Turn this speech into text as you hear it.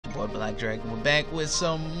for Black Dragon. We're back with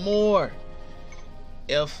some more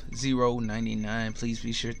F-ZERO99. Please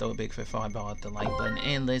be sure to throw a big fat fireball at the like button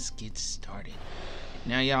and let's get started.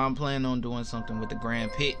 Now y'all, I'm planning on doing something with the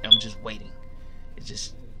Grand Pit. I'm just waiting.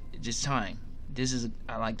 It's just time.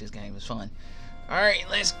 I like this game. It's fun. Alright,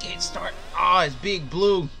 let's get started. Ah, it's Big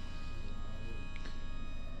Blue.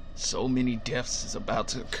 So many deaths is about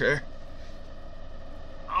to occur.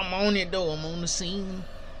 I'm on it though. I'm on the scene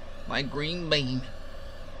like Green Bean.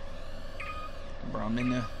 Bro, I'm in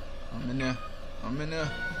there.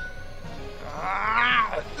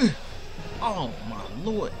 Ah! Oh my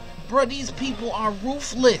lord. Bro, these people are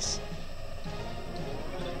ruthless.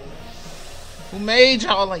 Who made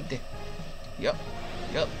y'all like that? Yup.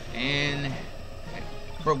 And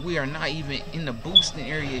bro, we are not even in the boosting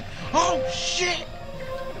area. Oh shit!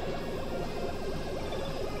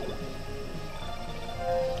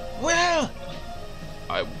 Well,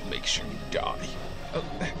 I will make sure you die.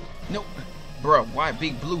 No, bro, why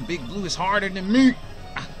Big Blue? Big Blue is harder than me.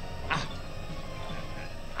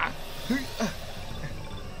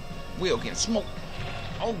 We'll get smoked.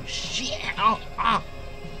 Oh shit!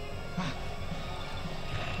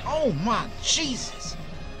 Oh my Jesus!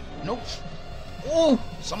 Nope. Oh,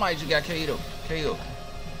 somebody just got KO'd.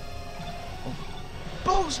 Oh.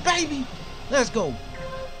 Boost, baby! Let's go.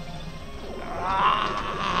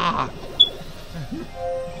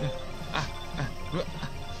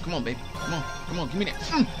 Come on, baby. Come on. Give me that.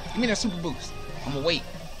 Give me that super boost. I'm gonna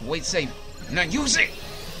wait, save it. Now use it.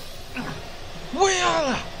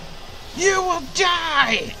 Will you will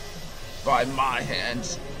die by my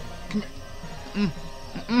hands. Come here.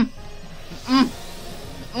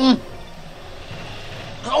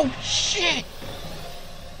 Oh shit!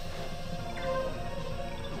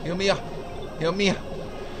 Heal me up.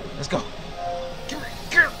 Let's go.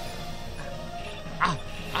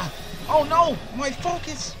 Oh no! My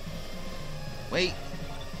focus! Wait.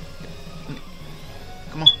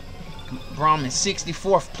 Come on. Bro, I'm in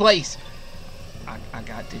 64th place. I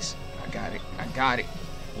got this. I got it.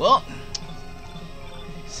 Well,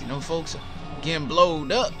 see, no folks are getting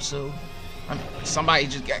blowed up, so somebody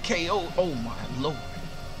just got KO'd. Oh my lord.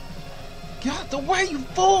 Get out the way, you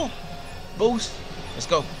fool! Boost. Let's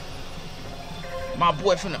go. My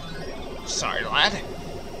boy finna. Sorry, lad.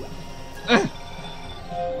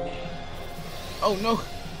 Oh no.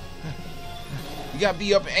 You gotta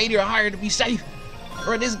be up at 80 or higher to be safe.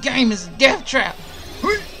 Bro, this game is a death trap.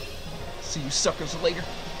 See you suckers later.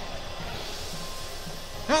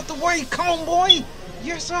 Out the way, come on, boy.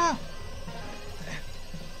 Yes, sir.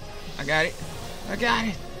 I got it. I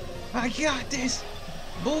got this.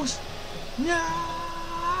 Boost. No.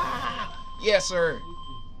 Yes, sir.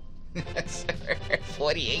 Yes, sir.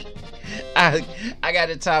 48. I got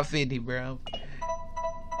a top 50, bro.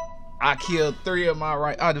 I killed 3 of my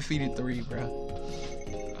right. I defeated 3, bro.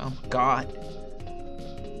 Oh my god.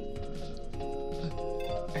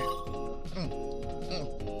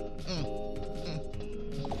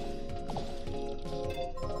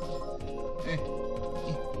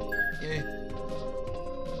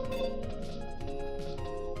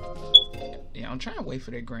 Yeah, I'm trying to wait for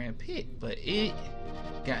that Grand Pit, but it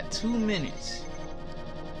got 2 minutes.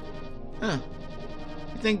 Huh?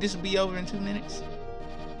 You think this will be over in 2 minutes?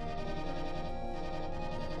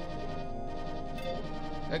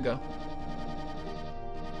 There you go.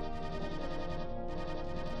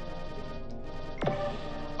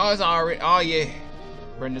 Oh, it's already. Oh yeah,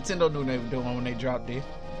 bro. Nintendo knew what they were doing when they dropped this.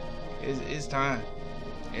 It's time.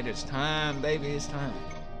 It is time, baby. It's time.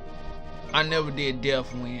 I never did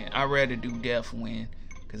Death Win. I'd rather do Death Win,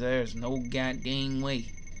 cause there's no goddamn way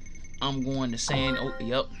I'm going to Sand. Oh,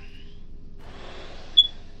 yep.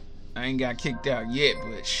 I ain't got kicked out yet,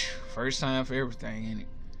 but first time for everything, ain't it?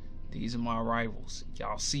 These are my rivals.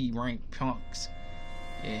 Y'all see ranked punks.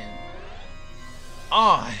 And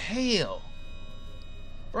oh hell.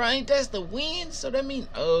 Bro, ain't that the win? So that means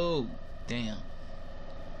oh damn.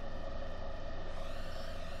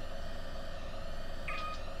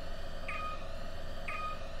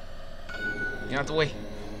 Get out the way.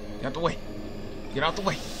 Get out the way. Get out the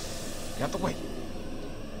way. Get out the way.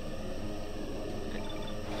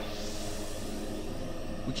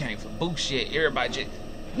 We came for bullshit. Everybody just.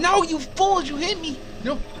 No, you fools! You hit me!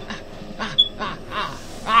 No!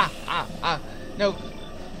 No!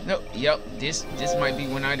 Yep, this might be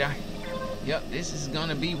when I die. Yep, this is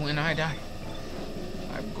gonna be when I die.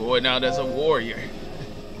 I'm going out as a warrior.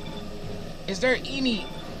 Is there any...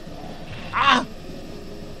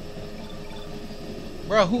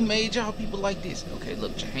 Bro, who made y'all people like this? Okay,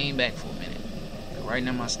 look, just hang back for a minute. Right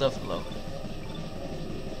now my stuff is low.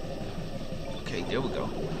 Okay, there we go.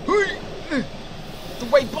 the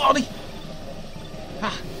way, Baldy.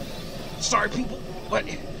 Ah, sorry, people, but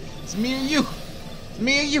it's me and you. It's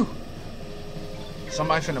me and you.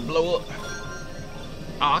 Somebody finna blow up.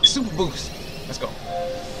 Ah, super boost. Let's go.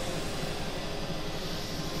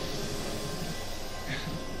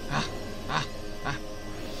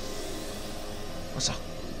 What's up?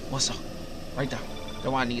 What's up? Right there. That's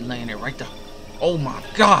why I need laying there. Right there. Oh my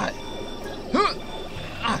God.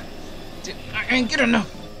 I ain't get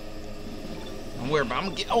enough. Don't worry about it. I'm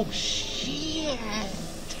gonna get. Oh shit.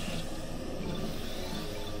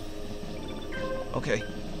 Okay.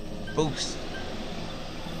 Boost.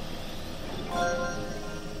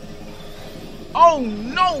 Oh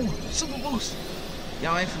no! Super boost.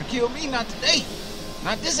 Y'all ain't finna kill me. Not today.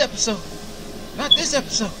 Not this episode. Not this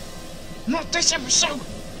episode. Not this episode.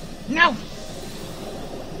 No.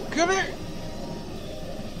 Come here.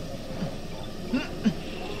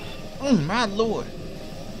 My lord.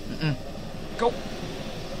 Go.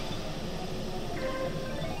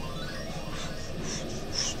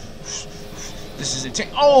 This is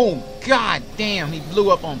intense. Oh God damn! He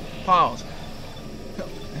blew up on pause.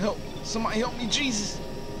 Help! Somebody help me, Jesus!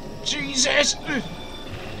 Jesus!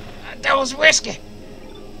 That was risky.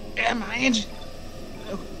 Yeah, my engine.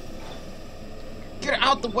 Get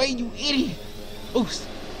out the way, you idiot! Boost.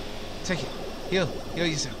 Take it. Heal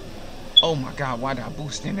yourself. Oh my God! Why did I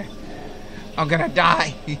boost in there? I'm gonna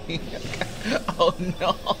die. Oh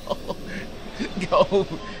no! Go.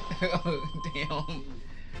 Damn.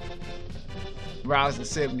 Roused to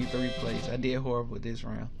 73 plays. I did horrible this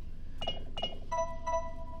round.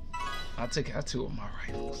 I took out 2 of my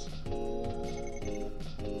rifles.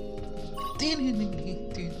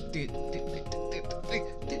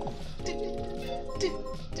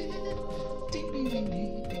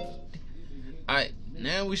 Alright,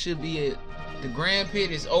 now we should be at the Grand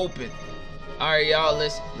Pit is open. Alright, y'all,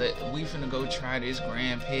 we finna go try this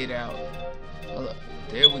Grand Pit out.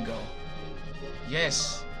 There we go.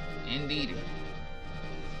 Yes, indeed.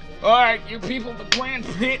 Alright, you people, the Grand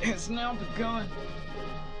Pit has now begun.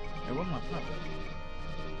 Hey, where's my puppet?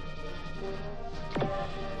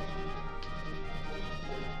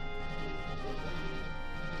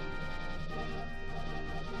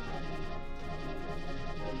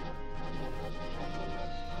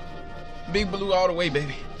 Big blue all the way,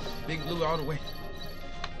 baby. Big blue all the way.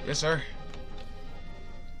 Yes, sir.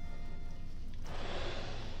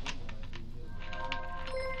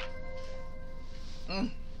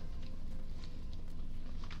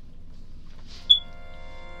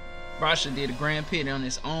 Brasha did a Grand Pit on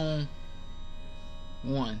his own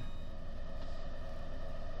one.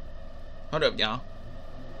 Hold up, y'all.